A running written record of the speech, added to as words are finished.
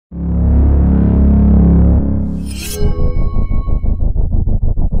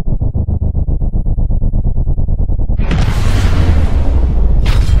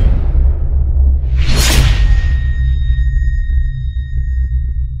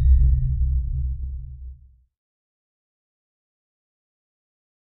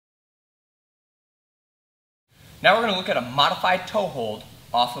Now we're going to look at a modified toe hold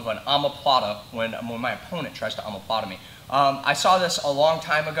off of an omoplata when my opponent tries to omoplata me. I saw this a long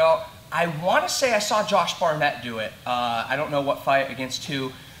time ago. I want to say I saw Josh Barnett do it. I don't know what fight against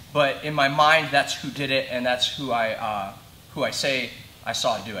who, but in my mind that's who did it, and that's who I say I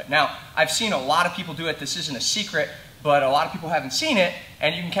saw do it. Now, I've seen a lot of people do it. This isn't a secret, but a lot of people haven't seen it,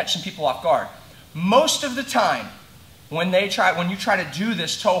 and you can catch some people off guard. Most of the time, when you try to do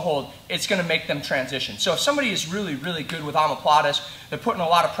this toe hold, it's going to make them transition. So if somebody is really, really good with omoplatas, they're putting a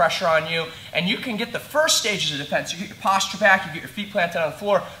lot of pressure on you, and you can get the first stages of defense. You get your posture back, you get your feet planted on the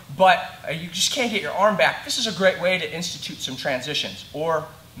floor, but you just can't get your arm back. This is a great way to institute some transitions or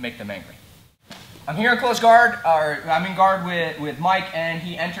make them angry. I'm here in close guard, or I'm in guard with Mike, and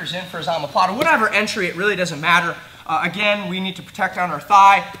he enters in for his omoplata. Whatever entry, it really doesn't matter. Again, we need to protect on our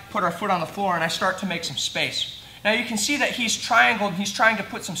thigh, put our foot on the floor, and I start to make some space. Now you can see that he's triangled and he's trying to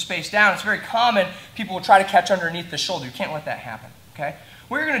put some space down. It's very common. People will try to catch underneath the shoulder. You can't let that happen, okay?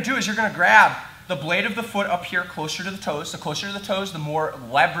 What you're going to do is you're going to grab the blade of the foot up here closer to the toes. The closer to the toes, the more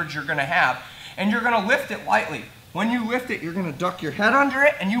leverage you're going to have. And you're going to lift it lightly. When you lift it, you're going to duck your head under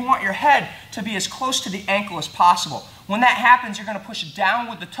it, and you want your head to be as close to the ankle as possible. When that happens, you're going to push it down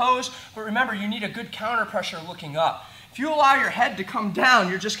with the toes, but remember, you need a good counter pressure looking up. If you allow your head to come down,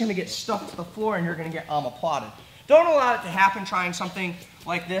 you're just going to get stuck to the floor and you're going to get omoplated. Don't allow it to happen trying something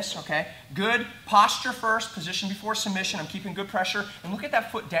like this, okay? Good posture first, position before submission. I'm keeping good pressure. And look at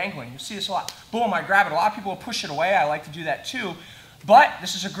that foot dangling. You'll see this a lot. Boom, I grab it. A lot of people will push it away. I like to do that too. But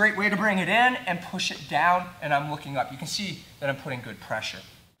this is a great way to bring it in and push it down, and I'm looking up. You can see that I'm putting good pressure.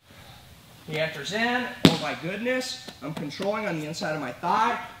 He enters in. Oh my goodness. I'm controlling on the inside of my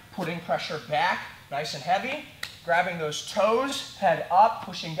thigh, putting pressure back, nice and heavy. Grabbing those toes, head up,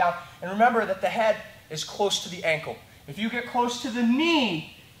 pushing down. And remember that the head is close to the ankle. If you get close to the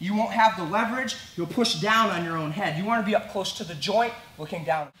knee, you won't have the leverage. You'll push down on your own head. You want to be up close to the joint, looking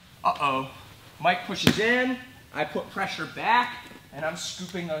down. Uh-oh. Mike pushes in. I put pressure back, and I'm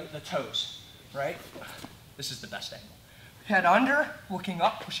scooping the toes, right? This is the best angle. Head under, looking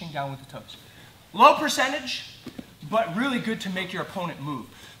up, pushing down with the toes. Low percentage, but really good to make your opponent move.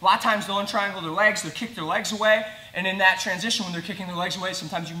 A lot of times they'll untriangle their legs, they'll kick their legs away, and in that transition when they're kicking their legs away,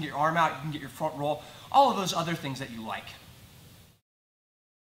 sometimes you can get your arm out, you can get your front roll, all of those other things that you like.